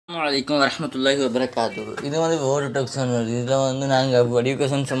வலைக்கம் வரமத்துல்லாஹி வபரகாத்து. இது வந்து வேர்டு டெக்ஷன் வருது. இதில் வந்து நாங்கள்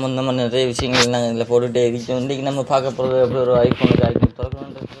எஜுகேஷன் சம்மந்தமாக நிறைய விஷயங்கள் நாங்கள் இதில் போட்டுகிட்டே இருக்கோம். இன்றைக்கி நம்ம பார்க்க போகிறது எப்படி ஒரு ஐஃபோன்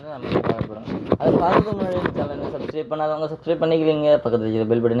திறக்கணுன்றது நம்ம பார்க்க போகிறோம். அதை பார்க்க முன்னாடி சேனலை சப்ஸ்கிரைப் பண்ணாதவங்க சப்ஸ்கிரைப் பண்ணிக்கிறீங்க. பக்கத்தில் இருக்கிற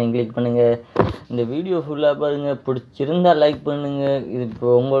பெல் பட்டனை கிளிக் பண்ணுங்கள். இந்த வீடியோ ஃபுல்லாக பாருங்கள். பிடிச்சிருந்தால் லைக் பண்ணுங்கள். இது இப்போ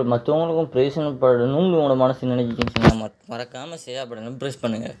மற்றவங்களுக்கும் பிரயோசனப்படணும்னு உங்களோட மனசு நினைச்சிச்சிங்கன்னா மறக்காமல் ஷேர் பட்டனை ப்ரெஸ்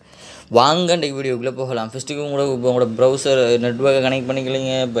பண்ணுங்கள். வாங்க இன்றைக்கு வீடியோக்குள்ளே போகலாம். ஃபஸ்ட்டுக்கு உங்களோட browser நெட்ஒர்க்கை connect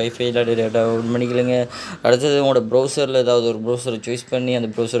பண்ணிக்கலைங்க. Wifi data open பண்ணிக்கலைங்க. அடுத்தது உங்களோட ப்ரௌசரில் ஏதாவது ஒரு ப்ரௌசரை சூஸ் பண்ணி அந்த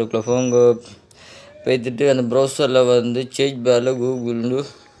ப்ரௌசருக்குள்ளே போங்க. போய்த்துட்டு அந்த ப்ரௌசரில் வந்து சேஞ்ச் பாரில் கூகுள்னு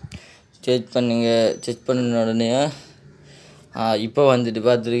சேஞ்ச் பண்ணுங்க. செக் பண்ணின உடனே இப்போ வந்துட்டு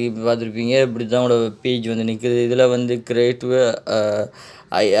பார்த்துருப்பீங்க. இப்படி தான் உங்களோட பேஜ் வந்து நிற்குது. இதில் வந்து கிரியேட்டிவ்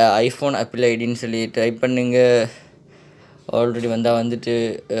ஐஃபோன் ஆப்பிள் ஐடின்னு சொல்லி டைப் பண்ணுங்க. ஆல்ரெடி வந்துட்டு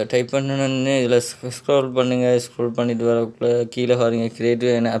டைப் பண்ணணுன்னு இதில் ஸ்க்ரோல் பண்ணுங்கள். ஸ்க்ரோல் பண்ணிவிட்டு வரக்குள்ளே கீழே பாருங்க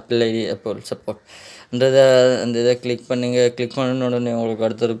கிரியேட்டிவ் ஆப்பிள் ஐடி சப்போர்ட்ன்றதை அந்த இதை கிளிக் பண்ணுங்கள். கிளிக் பண்ண உடனே உங்களுக்கு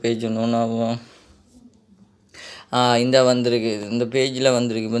அடுத்த ஒரு பேஜ் ஒன்று ஆகும். இந்த வந்திருக்கு. இந்த பேஜில்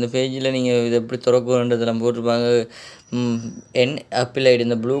வந்திருக்கு. இப்போ இந்த பேஜில் நீங்கள் இதை எப்படி திறக்குன்றதெல்லாம் போட்டிருப்பாங்க. ஆப்பிள் ஐடி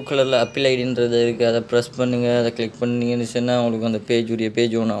இந்த ப்ளூ கலரில் ஆப்பிள் ஐடின்றது இருக்குது. அதை ப்ரெஸ் பண்ணுங்கள். அதை கிளிக் பண்ணிங்கன்னு சொன்னால் உங்களுக்கு அந்த பேஜ்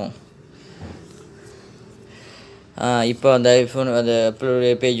ஒன்று ஆகும். இப்போ அந்த ஐஃபோன் அந்த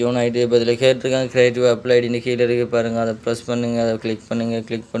ஆப்பிளுடைய பேஜ் ஒன் ஆகிட்டு இப்போ இதில் கேட்டிருக்காங்க கிரியேட்டிவ் ஆப்பிள் ஐடின்னு கீழே இருக்குது பாருங்கள். அதை ப்ரெஸ் பண்ணுங்கள். அதை கிளிக் பண்ணுங்கள்.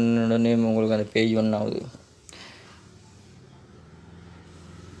 கிளிக் பண்ண உடனே உங்களுக்கு அந்த பேஜ் ஒன் ஆகுது.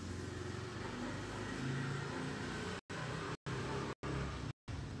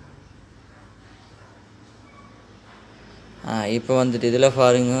 இப்போ வந்துட்டு இதில்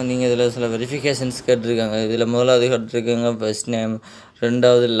பாருங்க. நீங்கள் இதில் சில வெரிஃபிகேஷன்ஸ் கேட்டிருக்காங்க. இதில் முதலாவது கேட்டிருக்காங்க ஃபர்ஸ்ட் நேம்,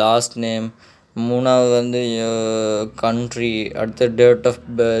 ரெண்டாவது லாஸ்ட் நேம், மூணாவது வந்து கண்ட்ரி, அடுத்த டேட் ஆஃப்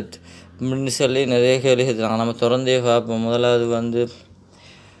பர்த் அப்படின்னு சொல்லி நிறைய கேள்வி கேட்குறாங்க. நம்ம திறந்தே பார்ப்போம். முதலாவது வந்து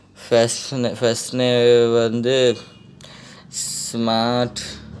ஃபர்ஸ்ட் நேம் வந்து ஸ்மார்ட்,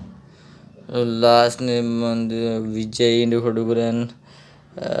 லாஸ்ட் நேம் வந்து விஜய்ன்னு கொடுக்குறேன்.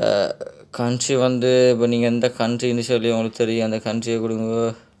 கண்ட்ரி வந்து இப்போ நீங்கள் எந்த கண்ட்ரின்னு சொல்லி உங்களுக்கு தெரியும், அந்த கண்ட்ரியை கொடுங்க.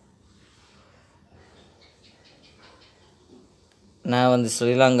 நான் வந்து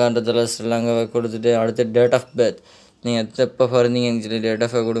ஸ்ரீலங்கான்றதில் ஸ்ரீலங்காவை கொடுத்துட்டு அடுத்த டேட் ஆஃப் பர்த் நீங்கள் எப்போ பிறந்தீங்கன்னு சொல்லி டேட்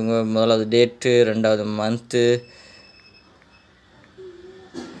ஆஃப் கொடுங்க. முதலாவது டேட்டு, ரெண்டாவது மந்த்து,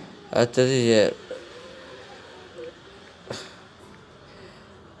 அடுத்தது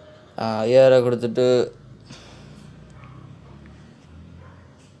இயரை கொடுத்துட்டு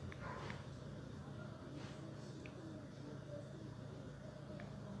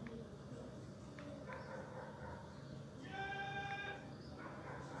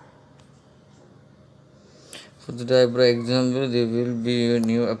அப்புறம் example they will be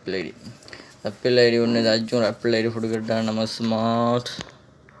new apple ID ஒன்று ஏதாச்சும் ஒரு ஆப்பிள் ஐடி கொடுக்கட்டா. நம்ம ஸ்மார்ட்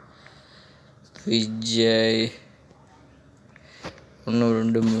விஜய்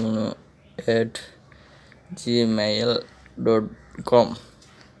 123@gmail.com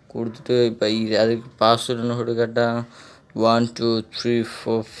கொடுத்துட்டு இப்போ அதுக்கு பாஸ்வேர்டு ஒன்று கொடுக்கட்டா.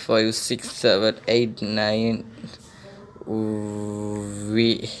 123456789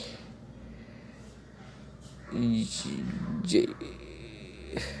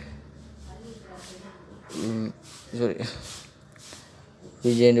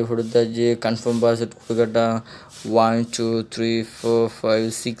 விஜய்னு கொடுத்தாச்சு. Confirm password கொடுக்கட்டா.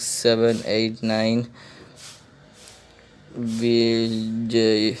 123456789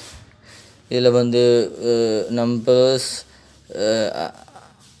 விஜய். இதில் வந்து numbers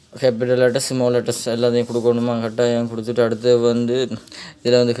capital letters small letters எல்லாத்தையும் கொடுக்கணுமா கட்டாயம் கொடுத்துட்டு அடுத்து வந்து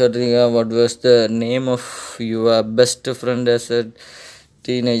இதில் வந்து கேட்டிருக்கீங்க what was the name of your best friend as a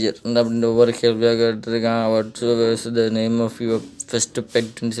teenager அப்படின்ற ஒவ்வொரு கேள்வியாக கேட்டிருக்கான். What was the name of your first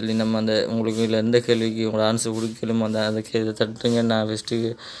பெட்னு சொல்லி நம்ம அந்த உங்களுக்கு இல்லை எந்த கேள்விக்கு உங்களோட ஆன்சர் கொடுக்கலுமோ அந்த கேள்வி தட்டுங்க. நான் ஃபஸ்ட்டு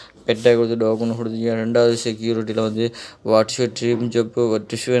பெட்டை கொடுத்து டாக்குன்னு கொடுத்துருக்கேன். ரெண்டாவது செக்யூரிட்டியில் வந்து what's your dream job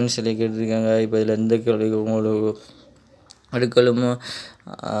what இஷ்யூன்னு சொல்லி கேட்டிருக்காங்க. இப்போ இதில் எந்த கேள்விக்கு உங்களுக்கு எடுக்கலுமோ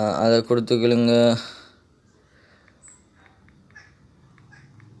அதை கொடுத்துக்கலுங்க.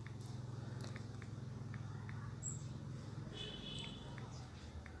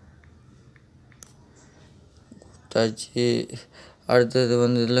 தாச்சு. அடுத்தது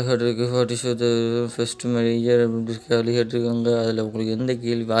வந்து இதில் கேட்டிருக்கு வாட் இஸ் ஃபஸ்ட்டு மேஜர் அப்படி கேள்வி கேட்டிருக்காங்க. அதில் உங்களுக்கு எந்த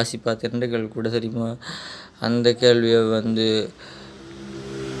கேள்வி வாசி பார்த்து எந்த கேள்வி கூட தெரியுமா அந்த கேள்வியை வந்து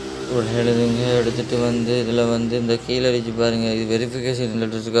எழுதுங்க. எடுத்துகிட்டு வந்து இதில் வந்து இந்த கீழே வச்சு பாருங்கள். இது வெரிஃபிகேஷன்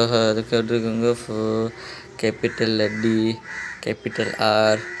லெட்டர்ஸுக்காக அதை கேட்டிருக்காங்க. Capital D, capital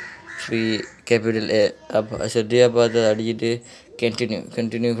R, capital A. அப்போ சரியாக பார்த்து அதை அடிச்சுட்டு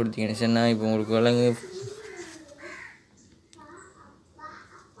கண்டினியூ கொடுத்தீங்கன்னு சொன்னால் இப்போ உங்களுக்கு விளங்கு.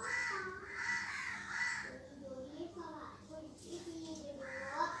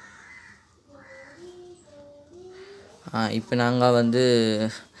 இப்போ நாங்கள் வந்து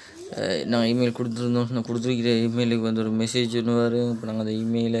நான் இமெயில் கொடுத்துருக்கிற இமெயிலுக்கு வந்து ஒரு மெசேஜ் ஒன்று வரும். இப்போ நாங்கள் அந்த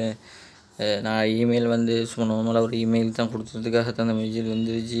இமெயிலை நான் இமெயில் வந்து சும்மா நார்மலாக ஒரு இமெயில் தான் கொடுத்துறதுக்காக தான் அந்த மெசேஜ்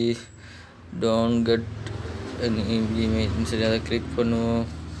வந்துருச்சு. டோன்ட் கெட் இமெயில் சரி, அதை கிளிக் பண்ணுவோம்.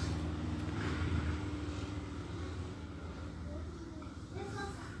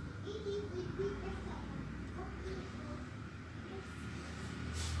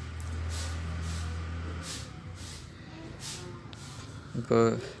 இப்போ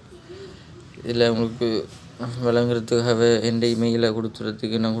இதில் உங்களுக்கு விளங்குறதுக்காகவே எந்த இமெயிலை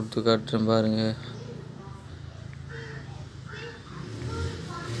கொடுத்துறதுக்கு நான் கொடுத்து காட்டுறேன் பாருங்கள்.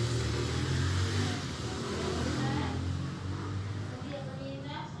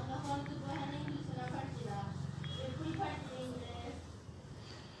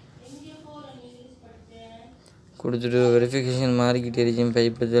 கொடுத்துட்டு வெரிஃபிகேஷன் மாறிக்கிட்டே இருக்கும்.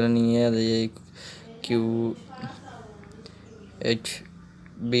 பைப்பத்தில் நீங்கள் அதை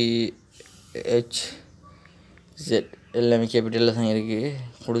QHBHZ எல்லாமே கேபிட்டலில் தான் இருக்குது.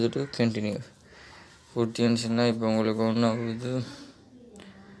 கொடுத்துட்டு கண்டினியூ கொடுத்தீங்கன்னு இப்போ உங்களுக்கு ஒன்று ஆகுது.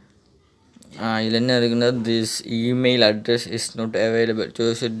 இதில் என்ன இருக்குன்னா, this email address is not available,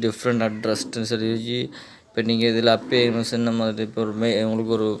 choose different அட்ரஸ்ன்னு சொல்லிடுச்சு. இப்போ நீங்கள் இதில் அப்பே சொன்ன மாதிரி இப்போ ஒரு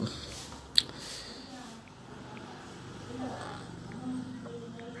உங்களுக்கு ஒரு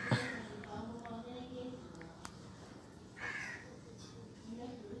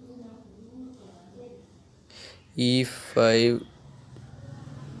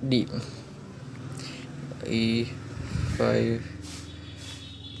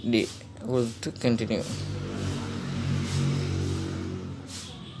E5D கொடுத்து கண்டினியூ.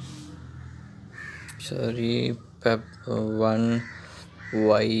 சாரி,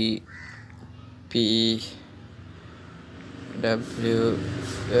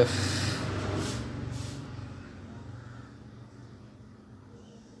 PEP1YPWF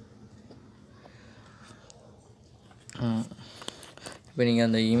இப்போ நீங்கள்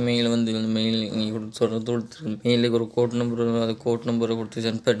அந்த இமெயில் வந்து அந்த மெயில் நீங்கள் கொடுத்து மெயிலுக்கு ஒரு கோட் நம்பர் வரும். அந்த கோட் நம்பரை கொடுத்து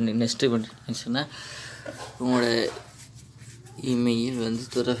சென்ட் பண்ணி நெக்ஸ்ட்டு பண்ணிட்டீங்கன்னா உங்களோட இமெயில் வந்து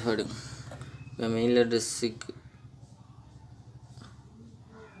திறப்படும். இப்போ மெயில் அட்ரஸுக்கு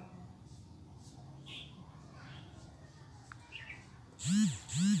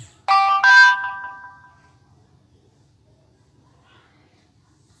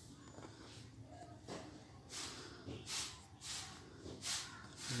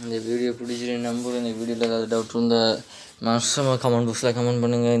இந்த வீடியோ பிடிச்சிருந்த நம்பர். இந்த வீடியோவில் ஏதாவது டவுட் இருந்தால் மாதமாக கமெண்ட் பாக்ஸில் கமெண்ட்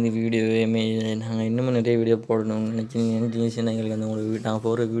பண்ணுங்கள். இந்த வீடியோவே நாங்கள் இன்னமும் நிறைய வீடியோ போடணும்னு நினச்சிங்கன்னா எங்களுக்கு அந்த உங்களுக்கு நாங்கள்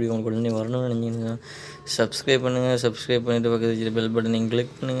போகிற வீடியோ உங்களுக்கு உடனே வரணும்னு நினச்சிங்கன்னா சப்ஸ்கிரைப் பண்ணுங்கள். சப்ஸ்கிரைப் பண்ணிவிட்டு பக்கத்தில் பெல் பட்டனை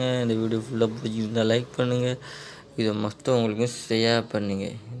கிளிக் பண்ணுங்கள். இந்த வீடியோ ஃபுல்லாக பிடிச்சிருந்தால் லைக் பண்ணுங்கள். இதை மற்றவங்களுக்கு ஷேர்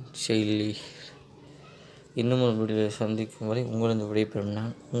பண்ணுங்கள். டெய்லி இன்னும் ஒரு வீடியோவில் சந்திக்கும் வரை உங்கள் இந்த விடைபெறும்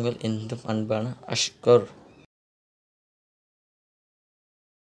நான் உங்கள் எந்த அன்பான அஷ்கர்.